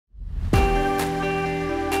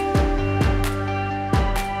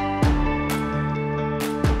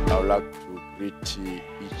like to greet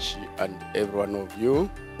each and every one of you.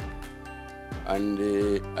 And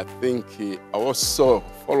I think I also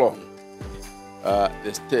follow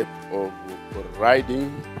the step of riding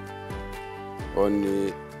on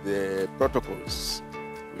the protocols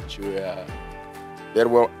which were very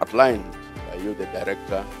well outlined by you, the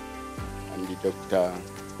director, and the Dr.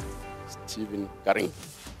 Stephen Karing.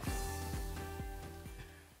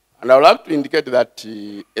 And I would like to indicate that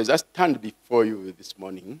as I stand before you this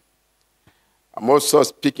morning, I'm also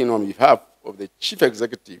speaking on behalf of the Chief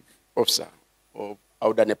Executive Officer of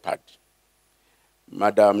AfCFTA,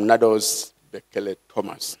 Madam Nados Bekele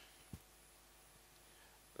Thomas.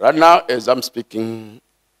 Right now, as I'm speaking,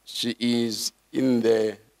 she is in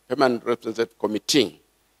the Permanent Representative Committee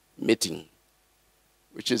meeting,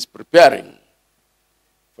 which is preparing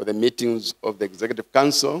for the meetings of the Executive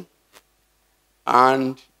Council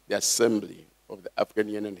and the Assembly of the African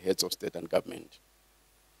Union Heads of State and Government.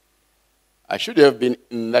 I should have been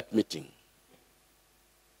in that meeting.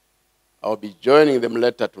 I'll be joining them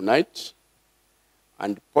later tonight,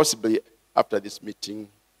 and possibly after this meeting,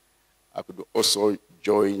 I could also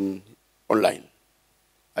join online,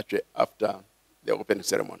 actually after the opening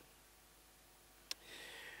ceremony.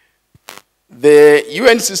 The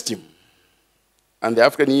UN system and the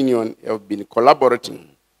African Union have been collaborating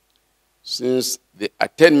since the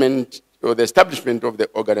attainment or the establishment of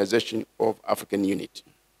the Organization of African Unity.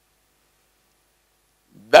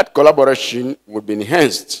 That collaboration would be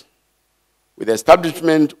enhanced with the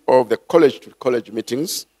establishment of the college-to-college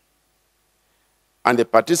meetings and the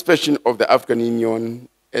participation of the African Union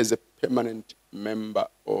as a permanent member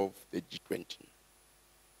of the G20.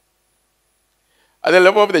 At the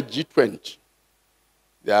level of the G20,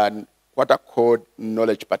 there are what are called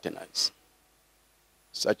knowledge partners,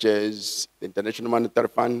 such as the International Monetary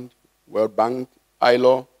Fund, World Bank,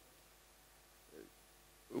 ILO,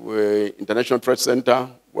 International Trade Center,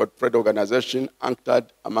 World Trade Organization, UNCTAD,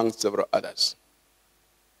 among several others.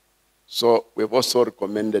 So we've also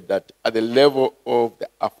recommended that at the level of the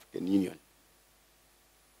African Union,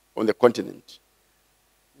 on the continent,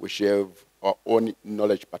 we should have our own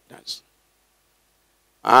knowledge partners.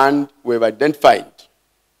 And we've identified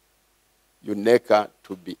UNECA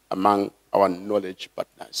to be among our knowledge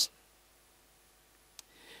partners.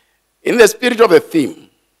 In the spirit of the theme,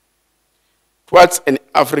 towards an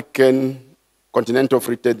African continental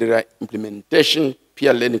free trade area implementation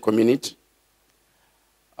peer learning community,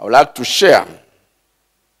 I would like to share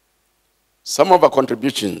some of our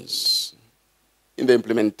contributions in the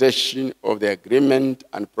implementation of the agreement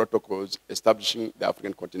and protocols establishing the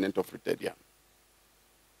African continental free trade area.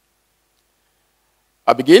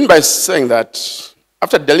 I begin by saying that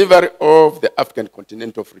after delivery of the African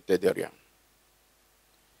continental free trade area,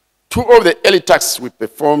 two of the early tasks we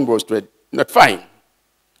performed was to notify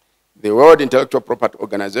the World Intellectual Property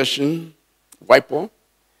Organization, WIPO,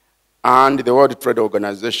 and the World Trade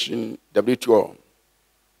Organization, WTO,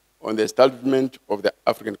 on the establishment of the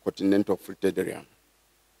African continental free trade area.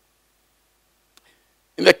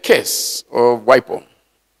 In the case of WIPO,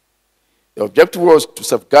 the objective was to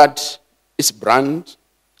safeguard its brand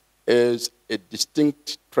as a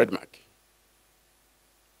distinct trademark.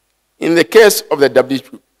 In the case of the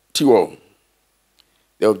WTO,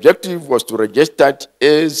 the objective was to register it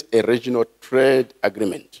as a regional trade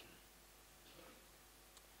agreement.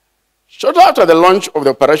 Shortly after the launch of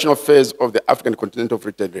the operational phase of the African Continental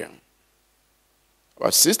Free Trade Area,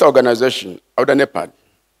 our sister organization, AfCFTA,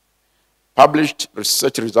 published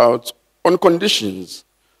research results on conditions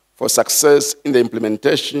for success in the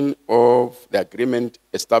implementation of the agreement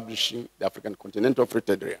establishing the African Continental Free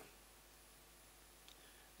Trade Area.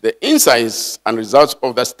 The insights and results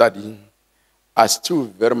of that study are still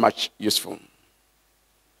very much useful.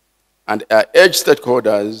 And I urge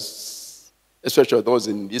stakeholders, especially those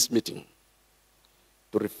in this meeting,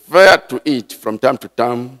 to refer to it from time to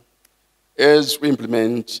time as we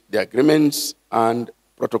implement the agreements and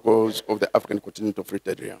protocols of the African Continental Free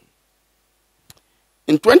Trade Area.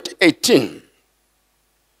 In 2018,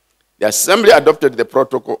 the Assembly adopted the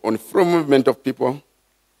protocol on free movement of people,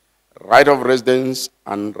 right of residence,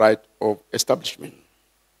 and right of establishment.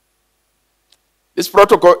 This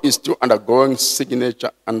protocol is still undergoing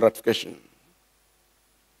signature and ratification.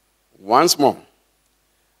 Once more,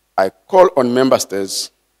 I call on member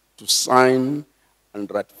states to sign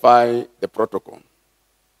and ratify the protocol.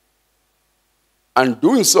 And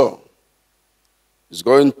doing so is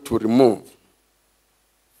going to remove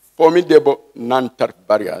formidable non-tariff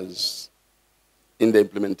barriers in the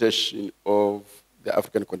implementation of the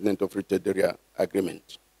African Continental Free Trade Area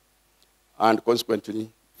Agreement, and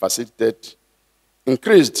consequently facilitate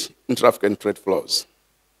increased intra-African trade flows.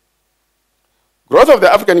 Growth of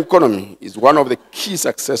the African economy is one of the key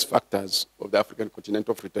success factors of the African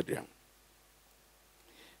continental free trade area.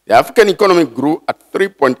 The African economy grew at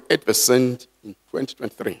 3.8% in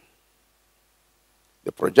 2023.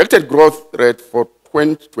 The projected growth rate for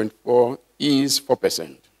 2024 is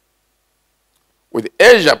 4%, with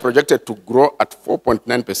Asia projected to grow at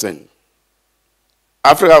 4.9%.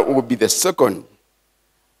 Africa will be the second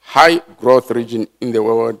high growth region in the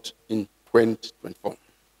world in 2024.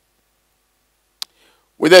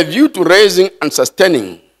 With a view to raising and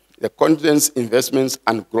sustaining the continent's investments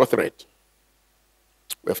and growth rate,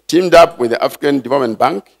 we have teamed up with the African Development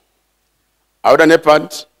Bank,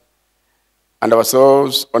 AfCFTA, and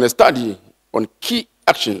ourselves on a study on key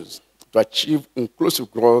actions to achieve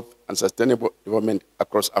inclusive growth and sustainable development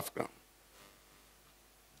across Africa.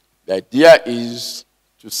 The idea is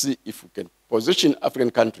to see if we can position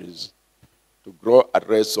African countries to grow at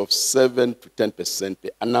rates of 7 to 10% per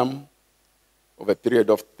annum over a period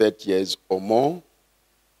of 30 years or more,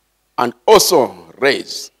 and also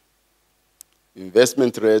raise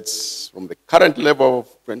investment rates from the current level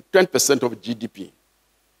of 20% of GDP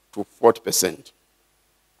to 40%.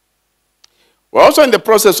 We're also in the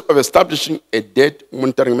process of establishing a debt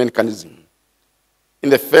monitoring mechanism in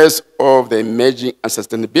the face of the emerging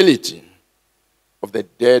unsustainability of the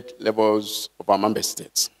debt levels of our member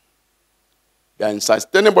states. They are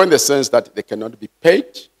unsustainable in the sense that they cannot be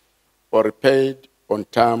paid or repaid on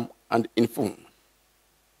time and in full.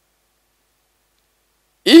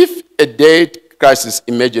 If a debt crisis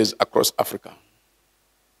emerges across Africa,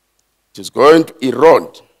 it is going to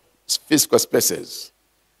erode its fiscal spaces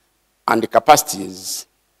and the capacities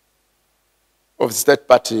of state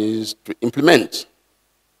parties to implement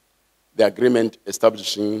the agreement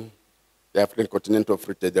establishing the African Continental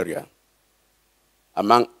Free Trade Area,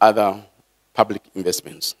 among other public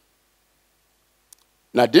investments.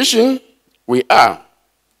 In addition, we are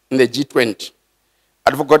in the G20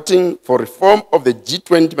 advocating for reform of the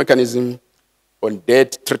G20 mechanism on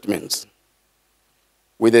debt treatments,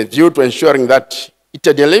 with a view to ensuring that it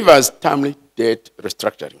delivers timely debt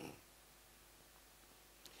restructuring.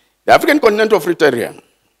 The African Continental Free Trade Area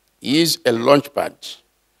is a launchpad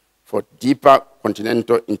for deeper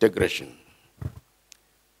continental integration.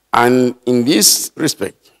 And in this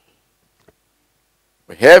respect,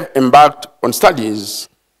 we have embarked on studies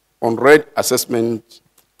on rate assessment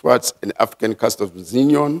towards an African customs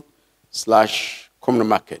union / common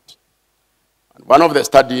market. And one of the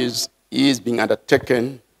studies is being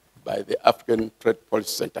undertaken by the African Trade Policy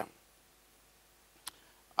Center.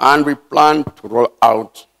 And we plan to roll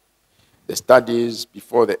out the studies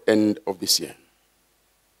before the end of this year.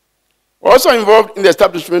 We're also involved in the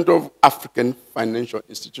establishment of African financial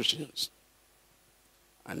institutions.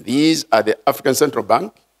 And these are the African Central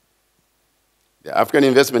Bank, the African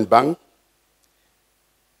Investment Bank,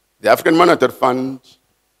 the African Monetary Fund,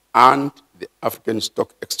 and the African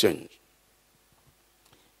Stock Exchange.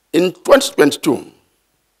 In 2022,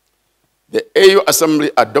 the AU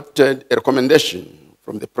Assembly adopted a recommendation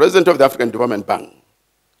from the President of the African Development Bank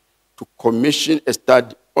to commission a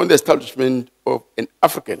study on the establishment of an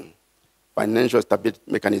African financial stability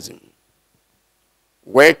mechanism.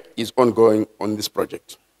 Work is ongoing on this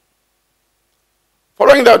project.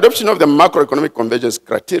 Following the adoption of the macroeconomic convergence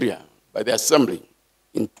criteria by the Assembly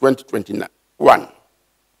in 2021,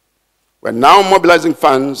 we're now mobilizing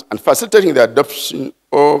funds and facilitating the adoption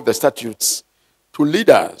of the statutes to lead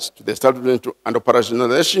us to the establishment and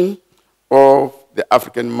operationalization of the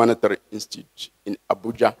African Monetary Institute in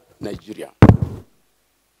Abuja, Nigeria.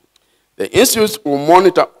 The institute will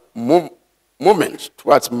monitor movement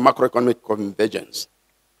towards macroeconomic convergence,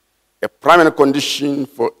 a primary condition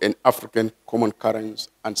for an African common currency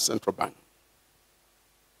and central bank.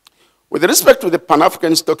 With respect to the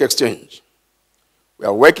Pan-African Stock Exchange, we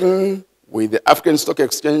are working with the African Stock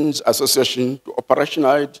Exchange Association to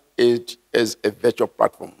operationalize it as a virtual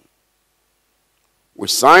platform. We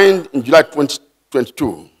signed in July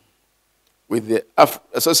 2022 with the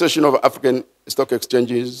Association of African Stock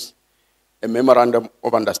Exchanges a memorandum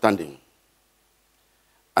of understanding.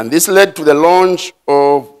 And this led to the launch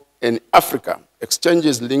of an Africa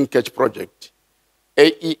Exchanges Linkage Project,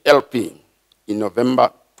 AELP, in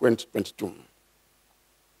November 2022.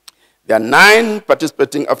 There are 9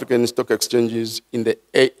 participating African stock exchanges in the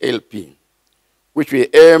AELP, which we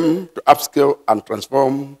aim to upscale and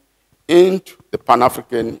transform into the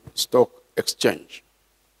Pan-African Stock Exchange.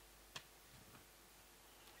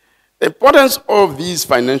 The importance of these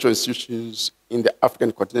financial institutions in the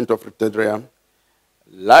African Continental Free Trade Area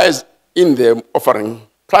lies in them offering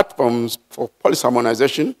platforms for policy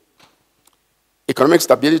harmonization, economic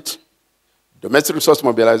stability, domestic resource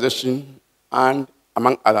mobilization, and,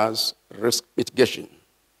 among others, risk mitigation.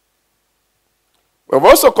 We have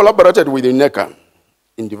also collaborated with UNECA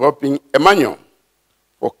in developing a manual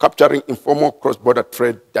for capturing informal cross-border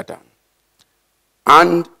trade data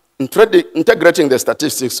and integrating the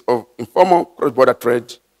statistics of informal cross-border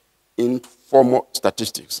trade in formal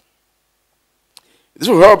statistics. This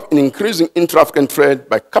will help in increasing intra-African trade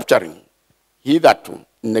by capturing hitherto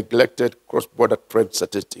neglected cross-border trade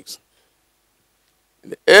statistics.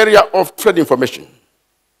 In the area of trade information,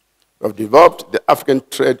 we have developed the African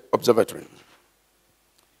Trade Observatory.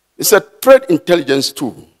 It's a trade intelligence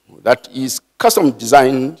tool that is custom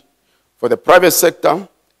designed for the private sector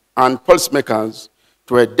and policymakers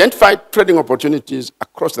to identify trading opportunities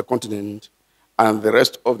across the continent and the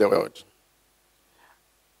rest of the world.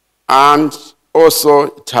 And also,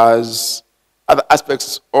 it has other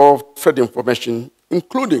aspects of trade information,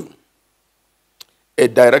 including a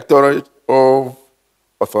directorate of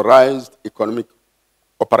authorized economic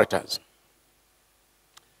operators.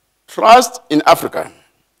 Trust in Africa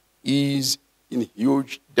is in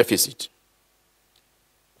huge deficit.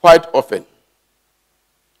 Quite often,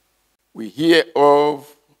 we hear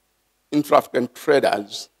of intra-African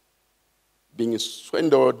traders being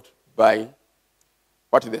swindled by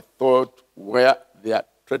what they thought were their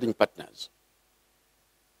trading partners.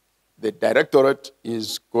 The directorate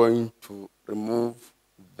is going to remove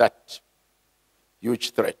that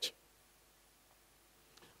huge threat.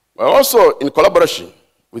 We're also, in collaboration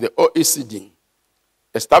with the OECD,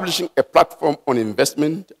 establishing a platform on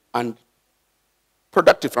investment and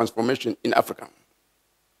productive transformation in Africa.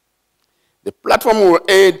 The platform will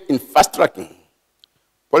aid in fast-tracking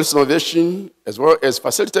policy innovation, as well as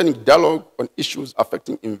facilitating dialogue on issues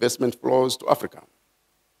affecting investment flows to Africa.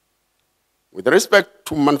 With respect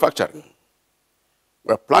to manufacturing,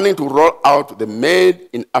 we're planning to roll out the Made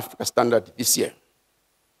in Africa standard this year.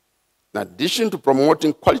 In addition to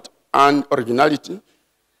promoting quality and originality,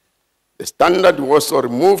 the standard will also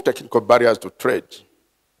remove technical barriers to trade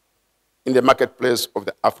in the marketplace of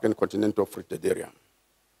the African continental free trade area.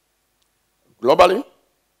 Globally,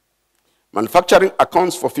 manufacturing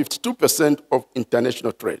accounts for 52% of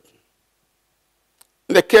international trade.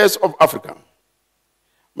 In the case of Africa,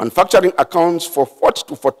 manufacturing accounts for 40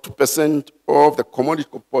 to 42% of the commodity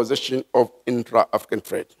composition of intra-African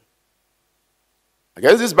trade.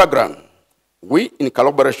 Against this background, we, in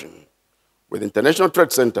collaboration with the International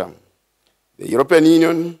Trade Center, the European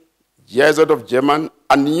Union, GIZ of Germany,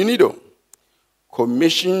 and UNIDO,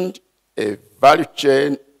 commissioned a value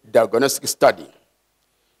chain diagnostic study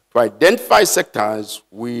to identify sectors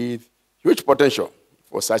with huge potential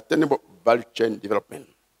for sustainable value chain development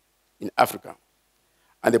in Africa,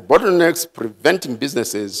 and the bottlenecks preventing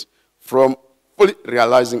businesses from fully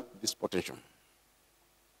realizing this potential.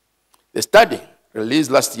 The study,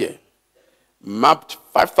 released last year, mapped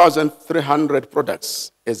 5,300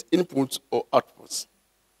 products as inputs or outputs,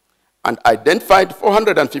 and identified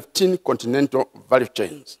 415 continental value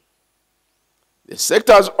chains. The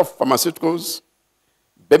sectors of pharmaceuticals,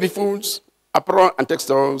 baby foods, apparel and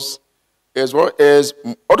textiles, as well as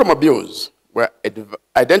automobiles, were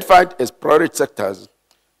identified as priority sectors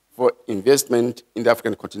for investment in the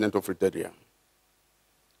African continental free trade area.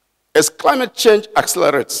 As climate change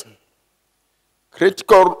accelerates,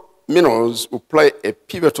 critical minerals will play a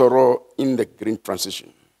pivotal role in the green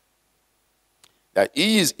transition. There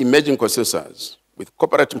is emerging consensus with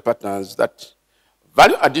cooperating partners that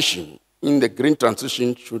value addition in the green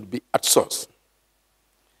transition should be at source.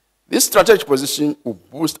 This strategic position will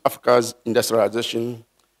boost Africa's industrialization,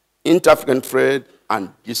 inter-African trade,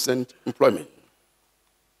 and decent employment.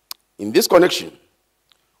 In this connection,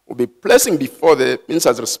 we'll be placing before the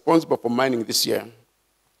ministers responsible for mining this year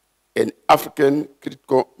an African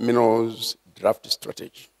critical minerals draft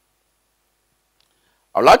strategy.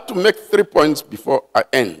 I'd like to make 3 points before I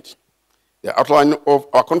end the outline of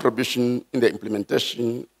our contribution in the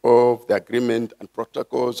implementation of the agreement and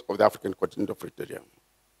protocols of the African Continental Free Trade Area.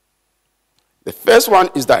 The first one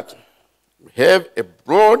is that we have a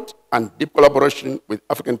broad and deep collaboration with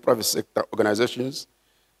African private sector organizations,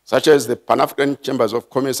 such as the Pan-African Chambers of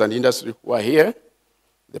Commerce and Industry, who are here,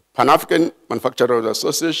 the Pan-African Manufacturers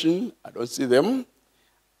Association, I don't see them,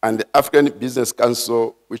 and the African Business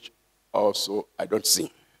Council, which also I don't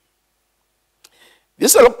see.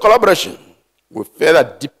 This collaboration will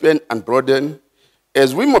further deepen and broaden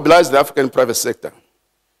as we mobilize the African private sector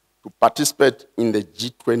to participate in the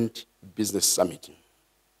G20 Business Summit.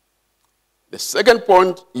 The second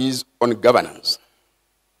point is on governance.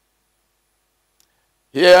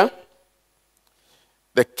 Here,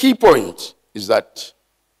 the key point is that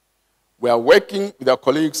we are working with our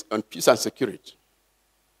colleagues on peace and security.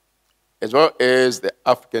 as well as the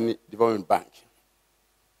African Development Bank,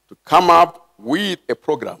 to come up with a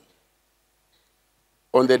program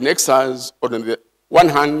on the nexus, on the one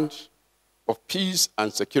hand, of peace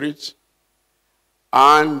and security,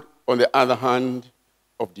 and on the other hand,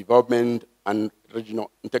 of development and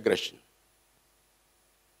regional integration.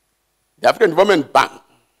 The African Development Bank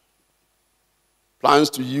plans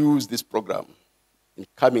to use this program in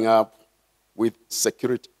coming up with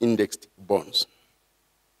security indexed bonds.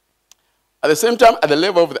 At the same time, at the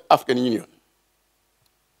level of the African Union,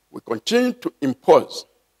 we continue to impose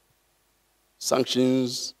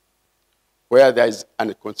sanctions where there is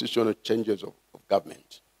unconstitutional changes of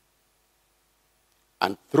government.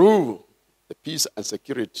 And through the Peace and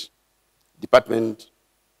Security Department,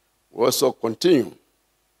 we also continue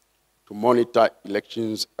to monitor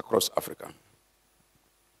elections across Africa.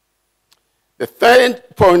 The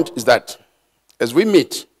third point is that as we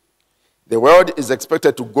meet, the world is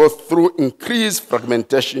expected to go through increased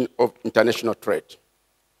fragmentation of international trade.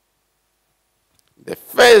 The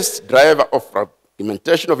first driver of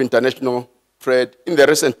fragmentation of international trade in the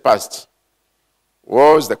recent past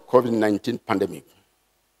was the COVID-19 pandemic.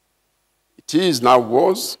 It is now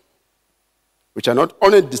wars which are not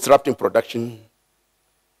only disrupting production,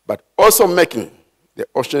 but also making the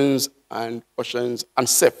oceans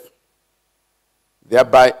unsafe,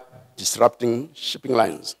 thereby disrupting shipping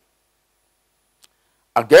lines.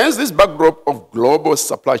 Against this backdrop of global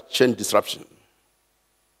supply chain disruption,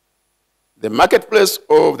 the marketplace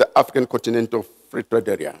of the African continental free trade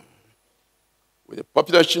area, with a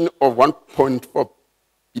population of 1.4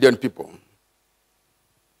 billion people,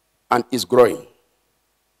 and is growing,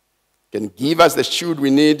 can give us the shield we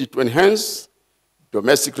need to enhance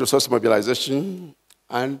domestic resource mobilization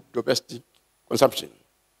and domestic consumption,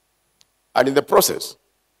 and in the process,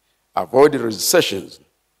 avoid recessions,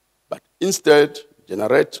 but instead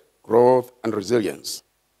generate growth and resilience.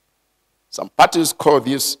 Some parties call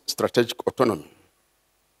this strategic autonomy.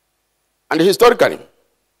 And historically,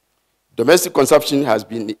 domestic consumption has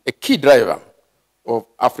been a key driver of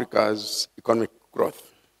Africa's economic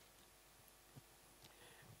growth.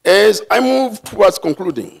 As I move towards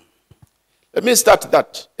concluding, let me start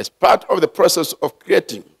that as part of the process of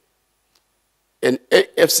creating an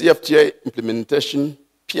AfCFTA implementation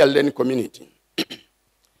peer learning community,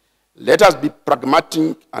 let us be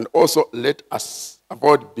pragmatic and also let us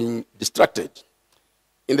avoid being distracted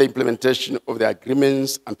in the implementation of the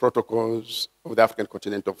agreements and protocols of the African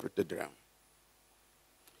continental free trade area.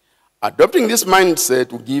 Adopting this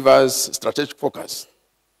mindset will give us strategic focus,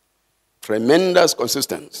 tremendous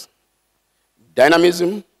consistency,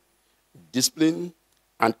 dynamism, discipline,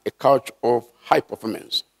 and a culture of high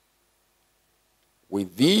performance.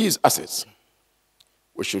 With these assets,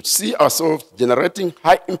 we should see ourselves generating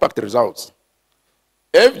high-impact results,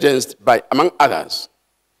 evidenced by, among others,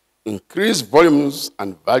 increased volumes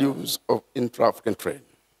and values of intra-African trade.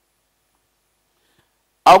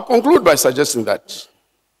 I'll conclude by suggesting that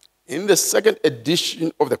in the second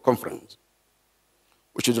edition of the conference,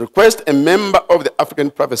 we should request a member of the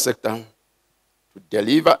African private sector to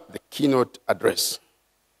deliver the keynote address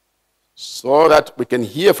so that we can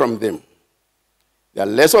hear from them their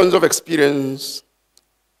lessons of experience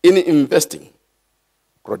in investing,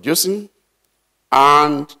 producing,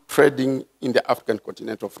 and trading in the African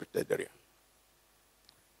continental free trade area.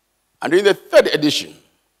 And in the third edition,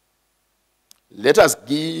 let us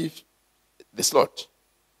give the slot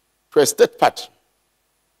to a state party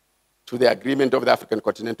to the agreement of the African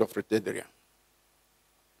continental free trade area.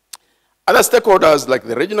 Other stakeholders like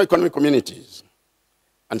the regional economic communities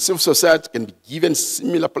and civil society can be given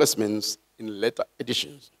similar placements in later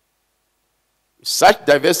editions. With such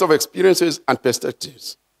diversity of experiences and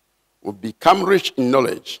perspectives, will become rich in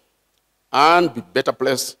knowledge and be better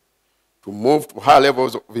placed to move to higher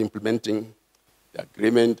levels of implementing the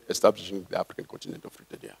agreement establishing the African continental free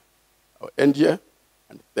trade area. I'll end here,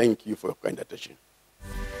 and thank you for your kind attention.